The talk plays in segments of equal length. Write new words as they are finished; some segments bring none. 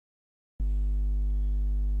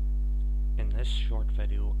In this short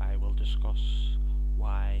video I will discuss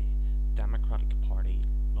why the Democratic Party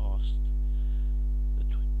lost the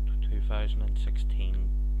 2016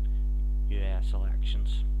 US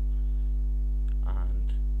elections,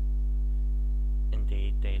 and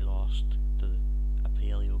indeed they lost to a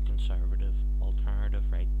paleo-conservative alternative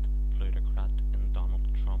right plutocrat in Donald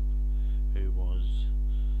Trump, who was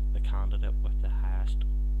the candidate with the highest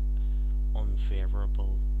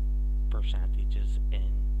unfavourable percentages in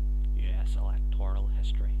US electoral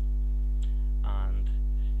history. And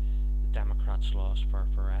the Democrats lost for a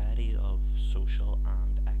variety of social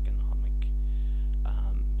and economic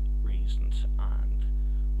reasons, and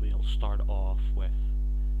we'll start off with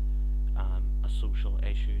a social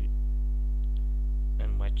issue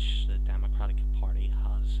in which the Democratic Party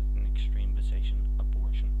has an extreme position: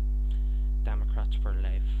 abortion. Democrats for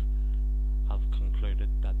Life have concluded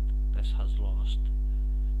that this has lost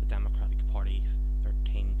the Democratic Party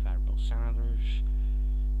 13 federal senators,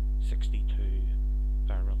 62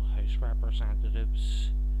 federal House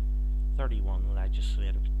representatives, 31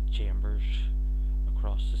 legislative chambers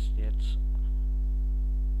across the states,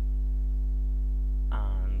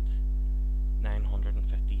 and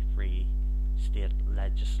 953 state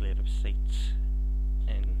legislative seats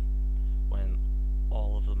in when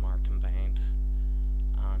all of them are combined,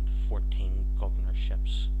 and 14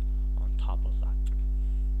 governorships on top of that.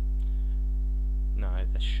 Now,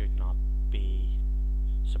 this should not be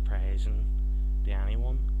surprising to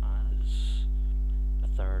anyone, as a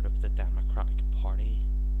third of the Democratic Party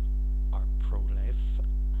are pro-life,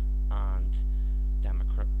 and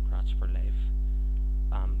Democrats for Life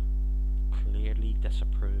clearly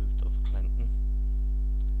disapproved of Clinton,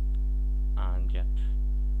 and yet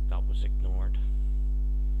that was ignored.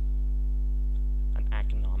 An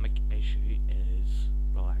economic issue is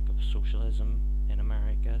the lack of socialism in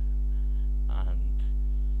America, and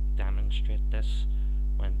demonstrate this: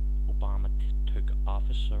 when Obama took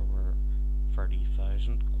office, there were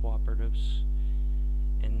 30,000 cooperatives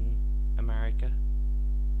in America.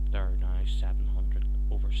 There are now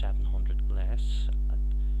over 700 less, at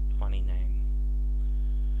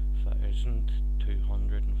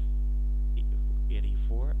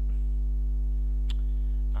 29,284,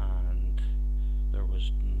 and there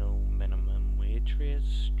was no minimum wage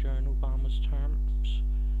raise during Obama's terms,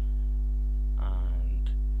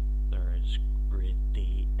 and there is grade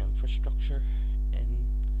D infrastructure in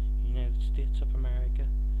the United States of America.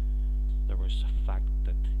 There was the fact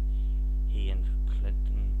that he and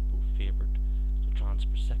Clinton both favoured the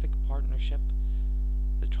Trans-Pacific Partnership,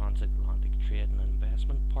 the Transatlantic Trade and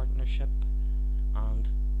Investment Partnership, and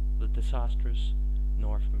the disastrous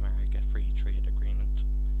North America Free Trade Agreement,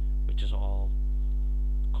 which has all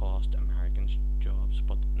cost Americans jobs,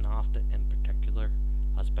 but NAFTA in particular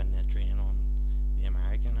has been a drain on the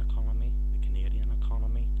American economy, the Canadian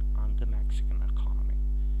economy, and the Mexican economy.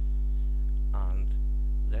 And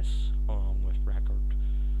this, along with record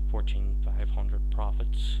Fortune 500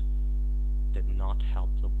 profits, did not help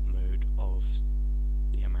the mood of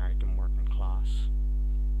the American working class.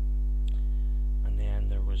 And then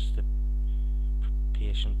there was the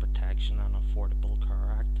Patient Protection and Affordable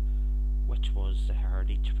Care Act, which was the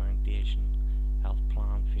Heritage Foundation health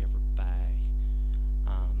plan favoured by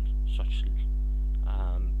such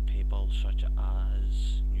people such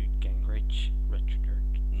as Newt Gingrich, Richard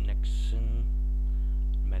Nixon,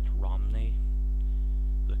 Mitt Romney,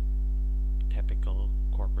 the typical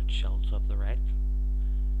corporate shills of the right.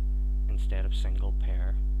 Instead of single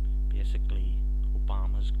payer, basically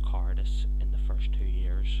Obama's cowardice in the first 2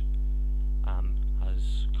 years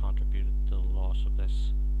has contributed to the loss of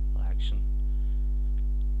this election.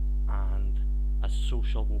 And as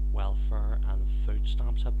social welfare and food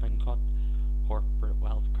stamps have been cut, corporate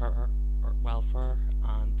welfare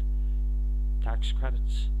and tax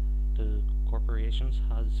credits to corporations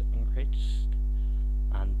has increased,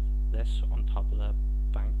 and this, on top of the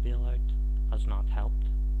bank bailout, has not helped.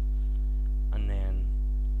 And then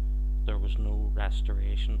there was no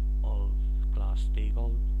restoration of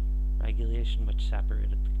Glass-Steagall regulation, which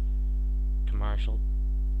separated commercial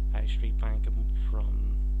high street banking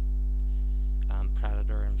from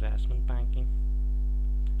predator investment banking.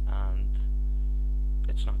 And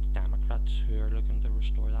it's not the Democrats who are looking to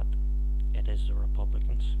restore that, it is the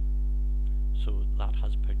Republicans. So that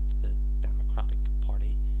has put the Democratic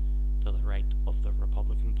Party to the right of the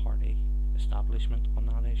Republican Party establishment on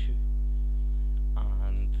that issue,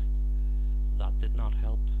 and that did not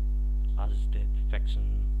help, as did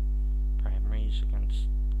fixing primaries against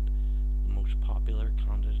the most popular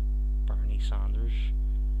candidate, Bernie Sanders.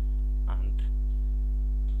 And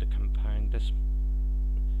to compound this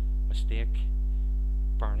mistake,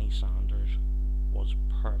 Bernie Sanders was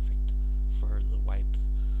perfect for the white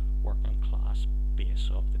working class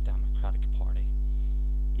base of the Democratic Party,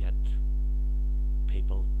 yet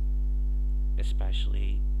people,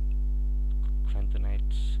 especially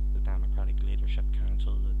Clintonites, the Democratic Leadership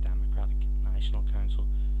Council, the Democratic National Council,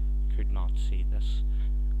 could not see this.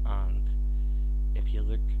 And if you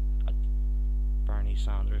look at Bernie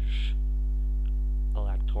Sanders'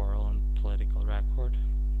 electoral and political record,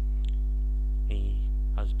 he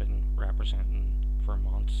has been representing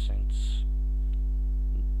Vermont since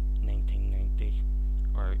 1990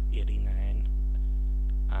 or 89.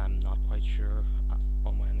 I'm not quite sure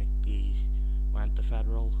on when he went to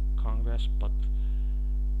federal Congress, but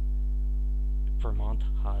Vermont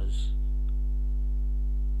has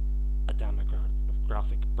a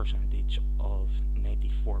demographic percentage of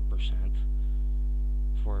 94%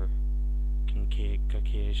 for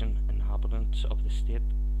Caucasian inhabitants of the state.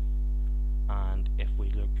 And if we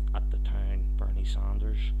look at the town Bernie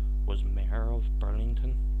Sanders was mayor of,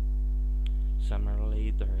 Burlington,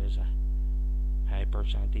 similarly there is a high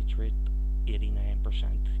percentage rate, 89%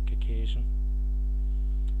 Caucasian.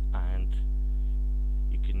 And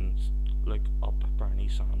you can look up Bernie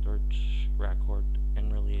Sanders' record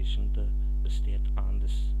in relation to the state and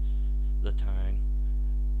the town,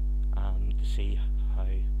 to see how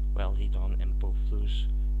well he done in both those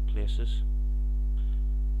places.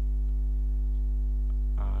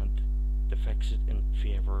 And to fix it in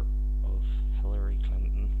favour of Hillary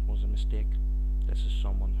Clinton was a mistake. This is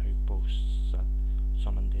someone who boasts that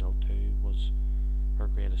Sunningdale 2 was her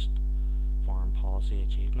greatest foreign policy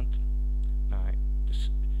achievement. Now,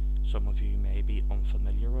 some of you may be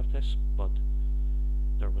unfamiliar with this, but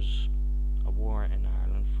there was a war in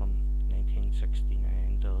Ireland from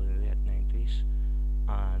 1969 to the late 90s,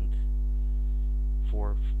 and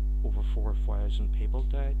over 4,000 people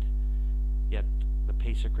died, yet the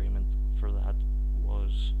peace agreement for that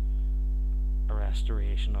was a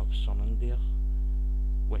restoration of Sunningdale,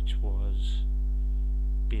 which was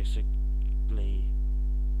basically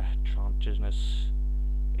a Trump-genus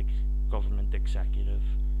government executive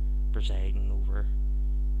presiding over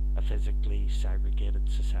a physically segregated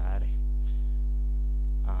society.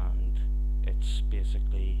 And it's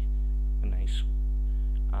basically a nice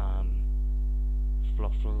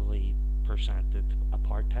fluffily presented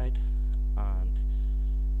apartheid, and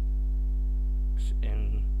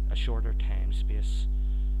in a shorter time space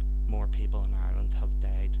more people in Ireland have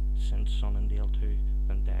died since Sunningdale 2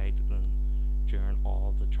 than died during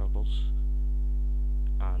all the troubles,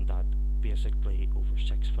 and that basically over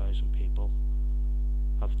 6,000 people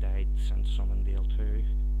have died since Sunningdale 2,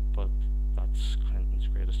 but that's Clinton's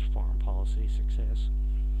greatest foreign policy success.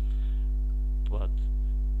 But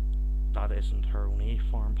that isn't her only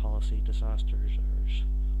foreign policy disasters. There's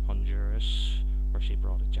Honduras, where she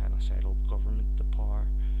brought a genocidal government to power,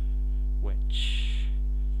 which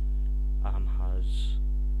has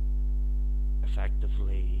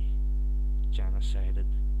effectively genocided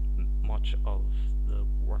much of the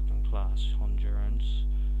working class Hondurans,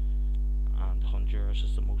 and Honduras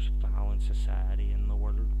is the most violent society in the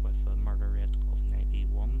world with a murder rate of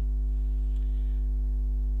 91,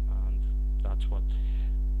 and that's what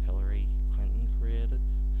Hillary Clinton created.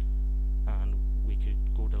 And we could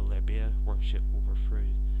go to Libya, where she overthrew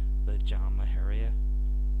the Jamahiriya,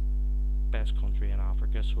 best country in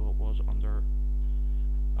Africa, so it was, under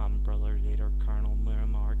brother leader Colonel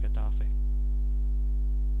Muammar Gaddafi.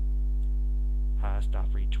 Has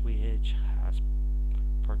average wage, has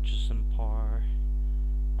purchasing power,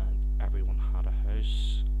 and everyone had a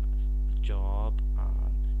house, a job,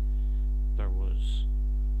 and there was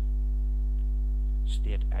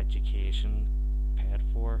state education paid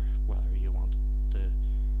for, whether you wanted to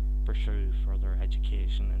pursue further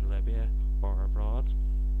education in Libya or abroad.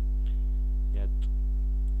 Yet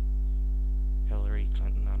Hillary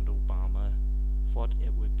Clinton and Obama thought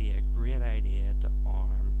it would be a great idea to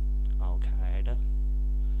arm Al-Qaeda,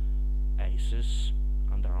 ISIS,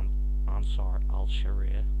 and Ansar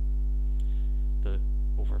al-Sharia to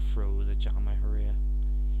overthrow the Jamahiriya,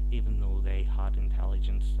 even though they had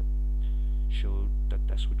intelligence that showed that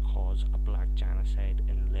this would cause a black genocide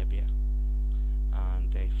in Libya,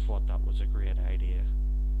 and they thought that was a great idea.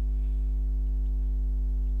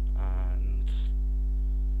 And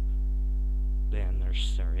then there's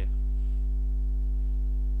Syria,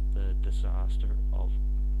 the disaster of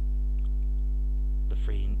the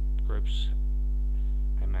free groups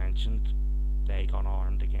I mentioned. They got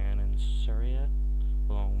armed again in Syria,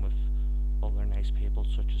 along with other nice people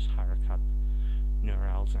such as Harakat Nur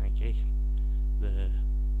al-Zanki, the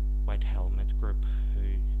White Helmet group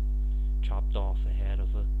who chopped off the head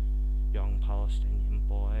of a young Palestinian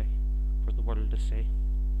boy for the world to see.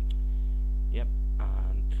 Yep,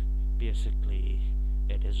 and basically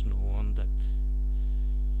it is known that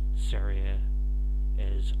Syria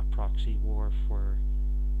is a proxy war for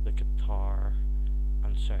the Qatar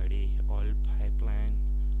and Saudi oil pipeline,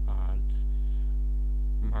 and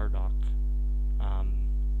Murdoch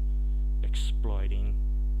exploiting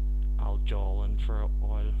Al Jolin for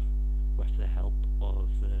oil with the help of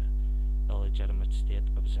the illegitimate state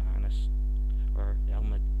of Zionist, or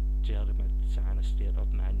illegitimate Zionist state of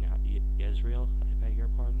Israel, I beg your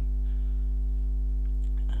pardon.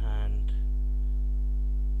 And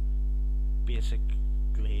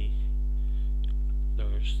basically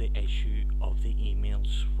there's the issue of the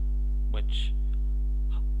emails which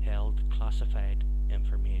held classified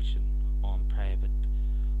information on private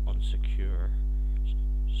unsecure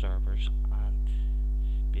servers, and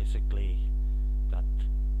basically that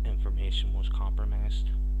information was compromised.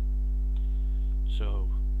 So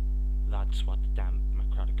that's what the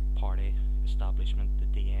Democratic Party establishment, the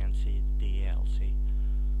DNC, the DLC,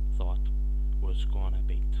 thought was going to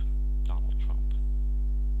beat Donald Trump.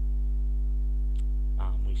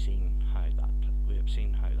 We have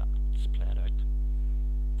seen how that's played out.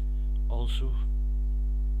 Also,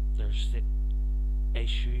 there's the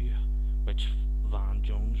issue which Van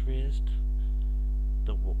Jones raised,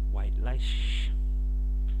 the white lies,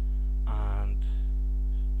 and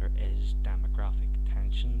there is demographic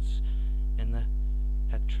tensions in the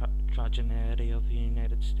heterogeneity of the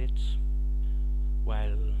United States.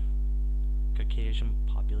 While Caucasian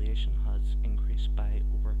population has increased by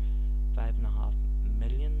over 5.5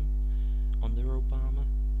 million under Obama,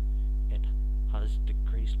 it has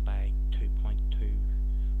decreased by 2.24%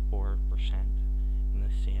 in the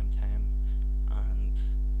same time, and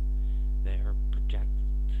they are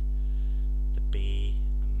projected to be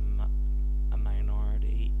a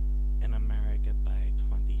minority in America by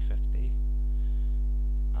 2050.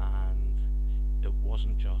 And it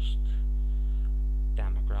wasn't just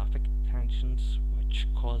demographic tensions which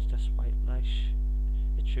caused this white lash.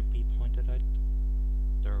 It should be pointed out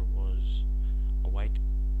there was a white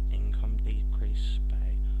income decrease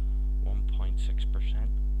by 1.6%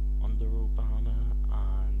 under Obama,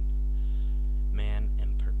 and men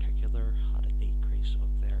in particular had a decrease of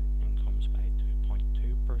their incomes by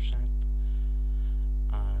 2.2%.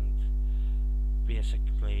 And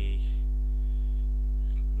basically